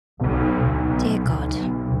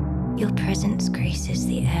Your presence graces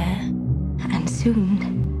the air, and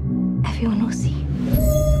soon everyone will see.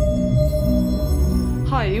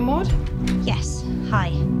 Hi, are you Maud? Yes, hi.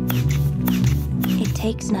 It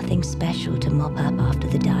takes nothing special to mop up after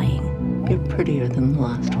the dying. You're prettier than the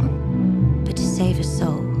last one. But to save a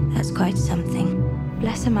soul, that's quite something.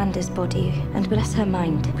 Bless Amanda's body, and bless her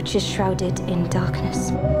mind, which is shrouded in darkness.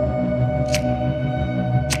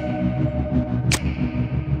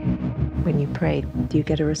 When you pray, do you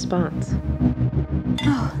get a response?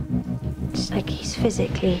 Oh, it's like he's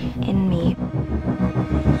physically in me.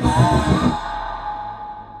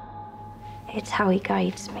 It's how he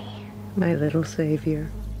guides me. My little savior.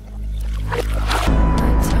 My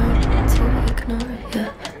turn to ignore you.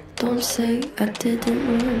 Don't say I didn't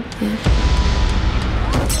warn you.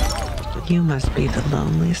 You must be the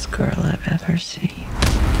loneliest girl I've ever seen.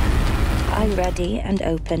 I'm ready and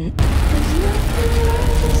open.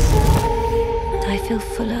 I feel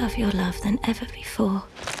fuller of your love than ever before.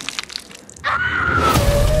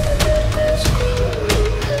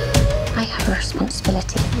 I have a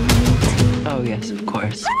responsibility. Oh, yes, of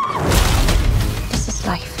course. This is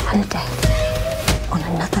life and death on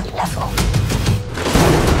another level.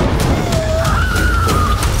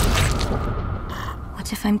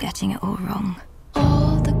 What if I'm getting it all wrong?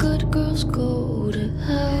 All the good girls go to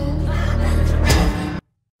hell.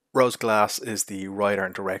 Rose Glass is the writer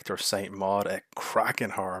and director of Saint Maud, a cracking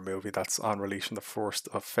horror movie that's on release on the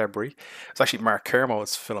 1st of February. It's actually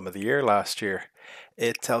McCarroll's film of the year last year.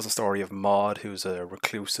 It tells the story of Maud, who's a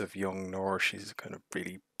reclusive young nurse. She's a kind of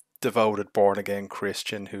really devoted, born-again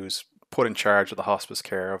Christian who's put in charge of the hospice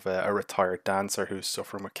care of a retired dancer who's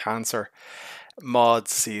suffering with cancer. Maud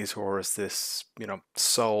sees her as this,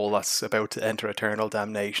 soul that's about to enter eternal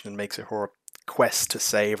damnation and makes it her quest to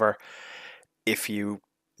save her. If you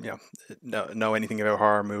know anything about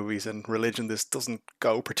horror movies and religion, this doesn't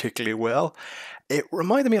go particularly well. It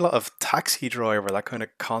reminded me a lot of Taxi Driver, that kind of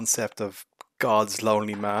concept of God's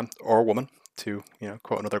lonely man or woman, to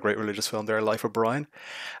quote another great religious film there, Life of Brian,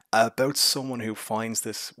 about someone who finds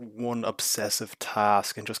this one obsessive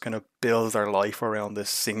task and just kind of builds their life around this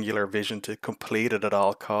singular vision to complete it at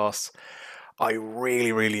all costs. I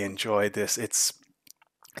really, really enjoyed this. It's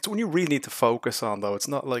one you really need to focus on, though. It's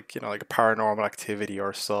not like, like a Paranormal Activity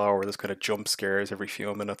or Saw, where there's kind of jump scares every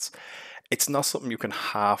few minutes. It's not something you can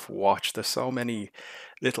half watch. There's so many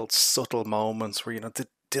little subtle moments where,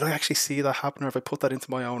 did I actually see that happen, or have I put that into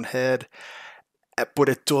my own head? But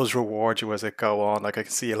it does reward you as it go on. Like, I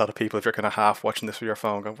can see a lot of people, if you're kind of half watching this with your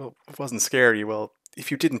phone, going, well, it wasn't scary. Well, if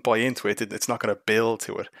you didn't buy into it, it's not going to build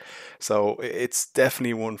to it. So it's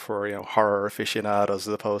definitely one for horror aficionados,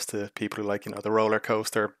 as opposed to people who like the roller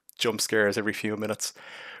coaster jump scares every few minutes.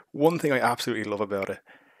 One thing I absolutely love about it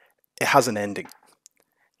has an ending.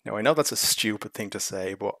 Now, I know that's a stupid thing to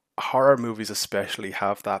say, but horror movies especially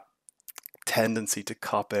have that tendency to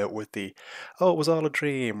cop out with the, oh, it was all a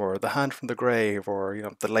dream, or the hand from the grave, or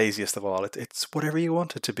the laziest of all. It's whatever you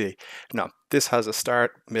want it to be. No, this has a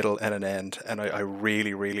start, middle, and an end, and I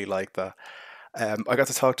really, really like that. I got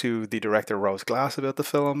to talk to the director, Rose Glass, about the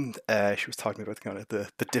film. She was talking about kind of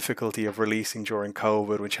the difficulty of releasing during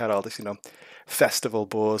COVID, which had all this festival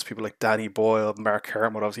buzz. People like Danny Boyle, Mark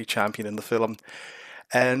Kermode obviously championing the film.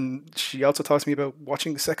 And she also talked to me about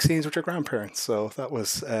watching sex scenes with your grandparents. So that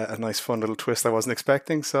was a nice, fun little twist I wasn't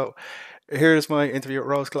expecting. So here's my interview with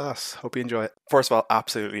Rose Glass. Hope you enjoy it. First of all,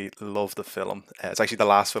 absolutely love the film. It's actually the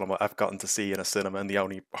last film I've gotten to see in a cinema, and the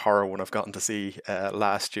only horror one I've gotten to see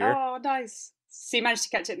last year. Oh, nice. So you managed to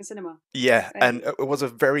catch it in the cinema? Yeah, and it was a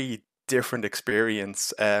very different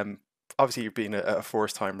experience. Obviously, you've been a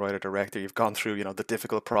first-time writer-director. You've gone through, the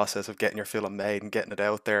difficult process of getting your film made and getting it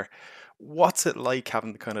out there. What's it like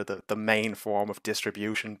having kind of the main form of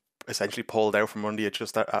distribution essentially pulled out from under you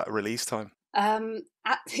just at release time? At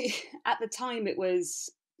the time, it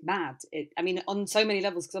was mad. On so many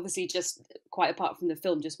levels, because obviously, just quite apart from the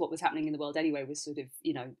film, just what was happening in the world anyway was sort of,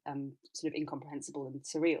 sort of incomprehensible and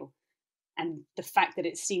surreal. And the fact that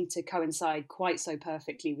it seemed to coincide quite so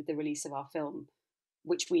perfectly with the release of our film,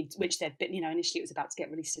 which there'd been, initially it was about to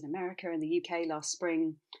get released in America and the UK last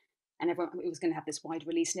spring, and it was going to have this wide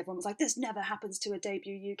release, and everyone was like, "This never happens to a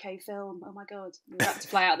debut UK film. Oh my god!" We were about to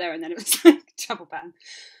fly out there, and then it was like travel ban.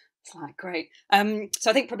 It's like great. So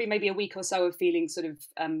I think probably maybe a week or so of feeling sort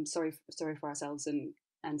of sorry for ourselves and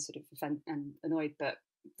sort of and annoyed, but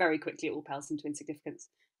very quickly it all pales into insignificance.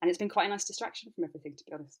 And it's been quite a nice distraction from everything, to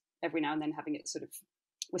be honest. Every now and then having it sort of,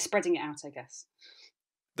 we're spreading it out, I guess.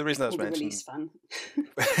 The reason I was mentioning release fun.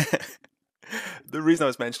 The reason I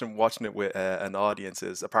was mentioning watching it with an audience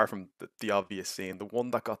is, apart from the obvious scene, the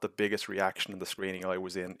one that got the biggest reaction in the screening I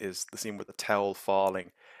was in is the scene with the towel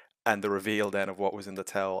falling and the reveal then of what was in the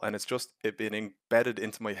towel. And it's just it been embedded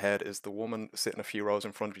into my head is the woman sitting a few rows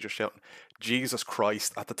in front of you just shouting, Jesus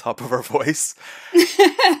Christ, at the top of her voice.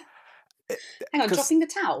 Hang on, Because dropping the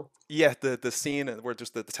towel. yeah, the scene where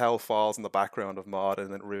just the towel falls in the background of Maud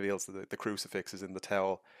and then it reveals the crucifix is in the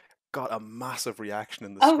towel got a massive reaction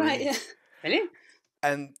in the Oh right, screen. yeah. Really?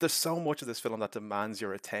 And there's so much of this film that demands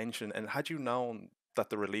your attention. And had you known that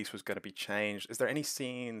the release was going to be changed, is there any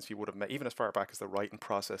scenes you would have made, even as far back as the writing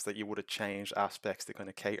process, that you would have changed aspects to kind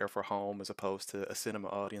of cater for home as opposed to a cinema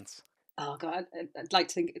audience? Oh god, I'd like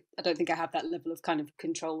to think. I don't think I have that level of kind of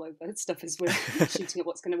control over stuff as we're shooting at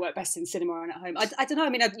what's going to work best in cinema and at home. I don't know. I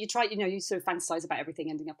mean, you try, you sort of fantasize about everything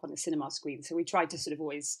ending up on a cinema screen. So we tried to sort of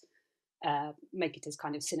always make it as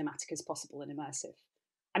kind of cinematic as possible and immersive.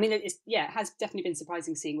 I mean, it has definitely been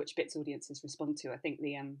surprising seeing which bits audiences respond to. I think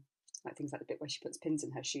the like things like the bit where she puts pins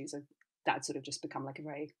in her shoes, that had sort of just become like a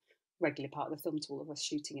very regular part of the film to all of us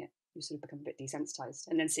shooting it. You sort of become a bit desensitized,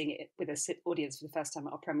 and then seeing it with a audience for the first time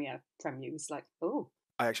at our premiere was like, oh.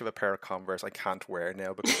 I actually have a pair of Converse I can't wear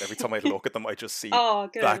now because every time I look at them, I just see Oh,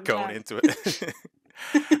 good, that I'm going glad. into it.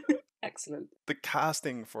 Excellent. The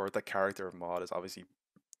casting for the character of Maud is obviously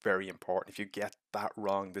very important. If you get that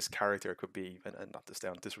wrong, this character could be, and not this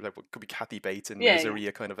down disrespect, but could be Kathy Bates in Yeah, Misery,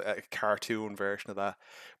 a kind of a cartoon version of that.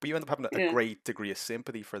 But you end up having a yeah. great degree of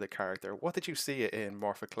sympathy for the character. What did you see in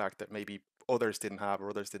Morpha Clark that maybe others didn't have or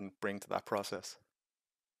others didn't bring to that process?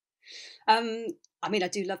 I mean, I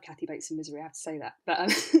do love Kathy Bates in Misery. I have to say that, but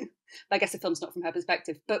I guess the film's not from her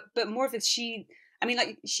perspective. But more of it, I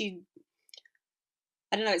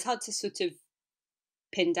don't know. It's hard to sort of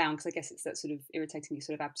pin down because I guess it's that sort of irritatingly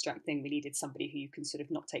sort of abstract thing. We needed somebody who you can sort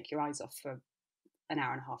of not take your eyes off for an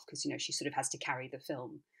hour and a half because she sort of has to carry the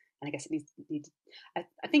film. And I guess it needs.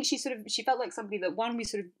 I think she felt like somebody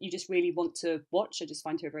that you just really want to watch. I just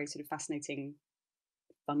find her a very sort of fascinating,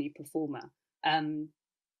 funny performer.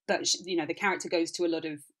 But the character goes to a lot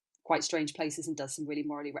of quite strange places and does some really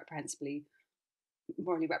morally reprehensible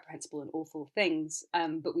and awful things.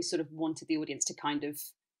 But we sort of wanted the audience to kind of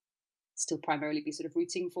still primarily be sort of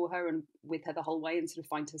rooting for her and with her the whole way and sort of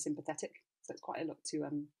find her sympathetic. So it's quite a lot to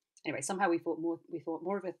anyway, somehow we thought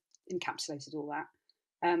more of it encapsulated all that.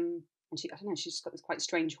 And she's just got this quite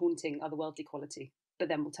strange, haunting, otherworldly quality, but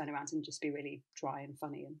then we'll turn around and just be really dry and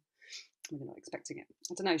funny and we're not expecting it.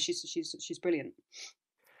 I don't know, she's brilliant.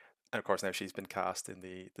 And of course now she's been cast in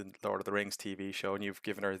the Lord of the Rings TV show, and you've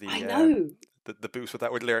given her the I know. The boost with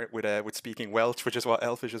that with speaking Welsh, which is what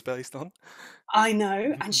Elfish is based on. I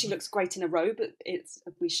know, and she looks great in a robe.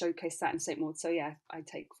 We showcased that in St. Maud, so yeah, I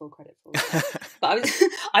take full credit for it. But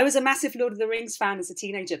I was a massive Lord of the Rings fan as a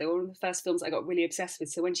teenager. They were one of the first films I got really obsessed with.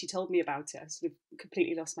 So when she told me about it, I sort of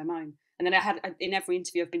completely lost my mind. And then in every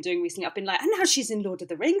interview I've been doing recently, I've been like, and now she's in Lord of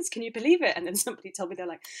the Rings. Can you believe it? And then somebody told me, they're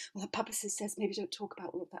like, well, the publicist says maybe don't talk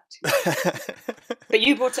about all of that too much. But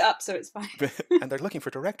you brought it up, so it's fine. And they're looking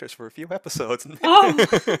for directors for a few episodes.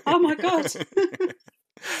 Oh my god.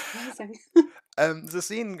 Amazing. There's a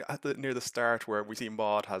scene near the start where we see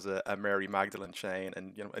Maud has a Mary Magdalene chain,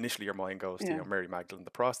 and initially your mind goes to Mary Magdalene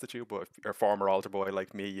the prostitute, but if you're a former altar boy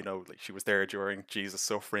like me, like she was there during Jesus'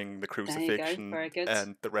 suffering, the crucifixion,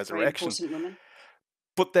 and the resurrection. Very important woman.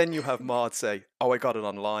 But then you have Maud say, "Oh, I got it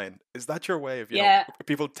online." Is that your way of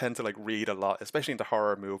people tend to like read a lot, especially into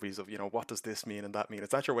horror movies, of what does this mean and that mean? Is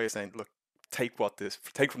that your way of saying, look, take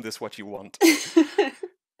from this what you want?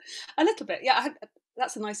 A little bit, yeah.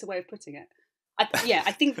 That's a nicer way of putting it. I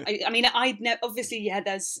think. Obviously,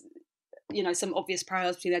 there's some obvious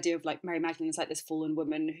parallels between the idea of like Mary Magdalene is like this fallen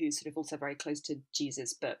woman who's sort of also very close to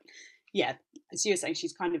Jesus, but yeah, as you were saying,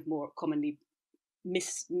 she's kind of more commonly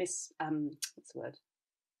what's the word?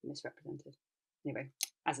 Misrepresented. Anyway,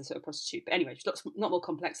 as a sort of prostitute. But anyway, she's not more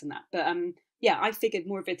complex than that. But I figured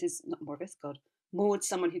Maud's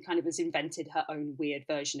someone who kind of has invented her own weird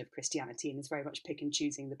version of Christianity and is very much pick and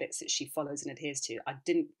choosing the bits that she follows and adheres to. I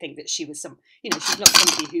didn't think that she was she's not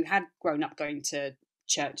somebody who had grown up going to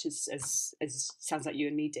church as sounds like you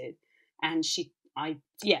and me did. And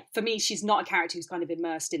for me, she's not a character who's kind of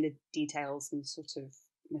immersed in the details and sort of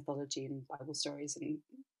mythology and Bible stories. And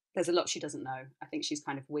there's a lot she doesn't know. I think she's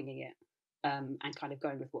kind of winging it and kind of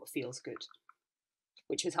going with what feels good,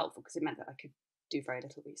 which was helpful because it meant that I could do very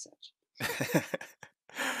little research.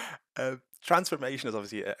 Transformation is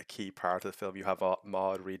obviously a key part of the film. You have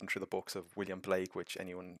Maud reading through the books of William Blake, which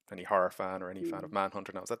any horror fan or any fan of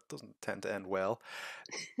Manhunter knows that doesn't tend to end well.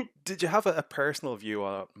 Did you have a personal view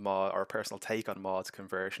on Maud or a personal take on Maud's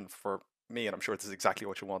conversion for me, and I'm sure this is exactly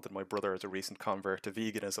what you wanted. My brother is a recent convert to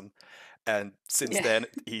veganism, and since Yeah. then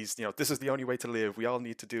he's, this is the only way to live. We all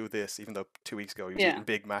need to do this, even though 2 weeks ago he was Yeah. eating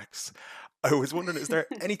Big Macs. I was wondering, is there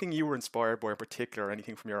anything you were inspired by in particular, or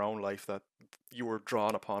anything from your own life that you were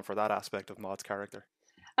drawn upon for that aspect of Maud's character?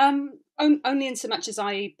 Only in so much as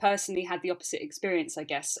I personally had the opposite experience, I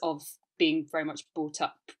guess, of being very much brought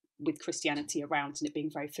up with Christianity around and it being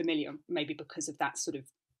very familiar, maybe because of that sort of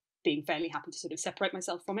being fairly happy to sort of separate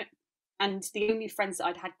myself from it. And the only friends that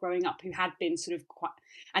I'd had growing up who had been sort of quite,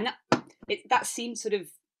 and that seemed sort of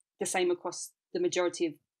the same across the majority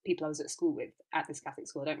of people I was at school with at this Catholic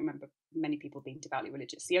school. I don't remember many people being devoutly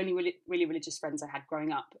religious. The only really religious friends I had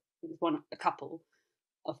growing up was a couple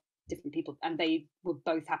of different people, and they were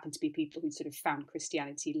both happened to be people who sort of found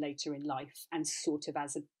Christianity later in life and sort of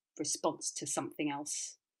as a response to something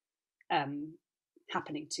else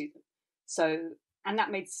happening to them. So, and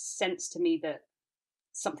that made sense to me, that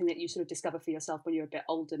something that you sort of discover for yourself when you're a bit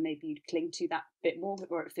older, maybe you'd cling to that bit more,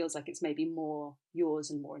 or it feels like it's maybe more yours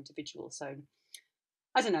and more individual. So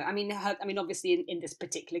I don't know. I mean, obviously, in this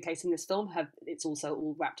particular case, in this film, it's also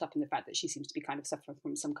all wrapped up in the fact that she seems to be kind of suffering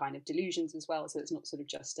from some kind of delusions as well. So it's not sort of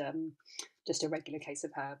just a regular case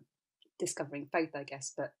of her discovering faith, I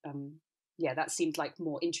guess. But yeah, that seemed like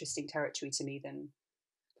more interesting territory to me than,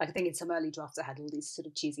 like, I think in some early drafts I had all these sort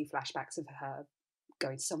of cheesy flashbacks of her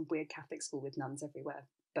going to some weird Catholic school with nuns everywhere.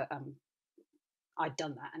 But I'd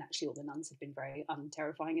done that, and actually all the nuns had been very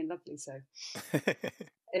unterrifying and lovely. So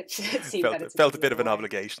it seemed better to felt a bit of an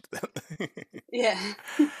obligation to them. Yeah.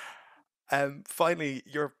 Finally,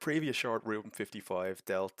 your previous short, Room 55,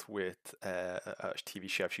 dealt with a TV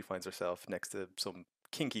chef. She finds herself next to some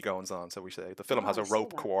kinky goings on, so we say. The film has a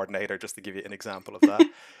rope coordinator, just to give you an example of that.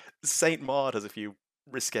 Saint Maud has a few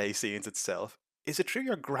risque scenes itself. Is it true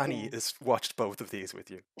your granny has watched both of these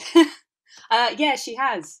with you? Yeah, she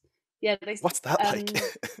has. Yeah. What's that like?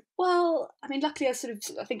 Well, I mean, luckily I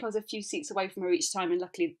think I was a few seats away from her each time, and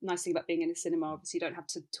luckily, the nice thing about being in a cinema, obviously you don't have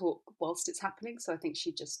to talk whilst it's happening, so I think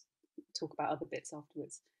she'd just talk about other bits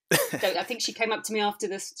afterwards. So I think she came up to me after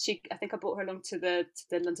this. I think I brought her along to the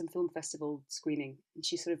London Film Festival screening, and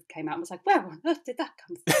she sort of came out and was like, "Where on earth did that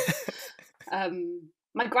come from?"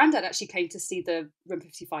 My granddad actually came to see the Room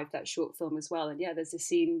 55, that short film, as well. And yeah, there's a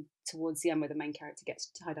scene towards the end where the main character gets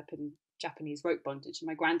tied up in Japanese rope bondage. And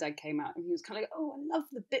my granddad came out and he was kind of like, "Oh, I love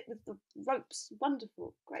the bit with the ropes.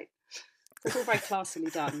 Wonderful. Great." It's all very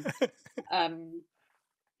classily done.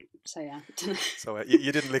 So yeah. So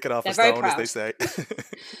you didn't lick it off a They're stone, as they say.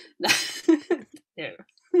 Yeah.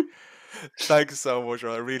 Thanks so much,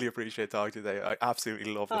 Ron. I really appreciate talking today. I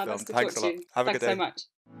absolutely love the film. Nice to Thanks talk a to lot. you. Have a Thanks good day. so much.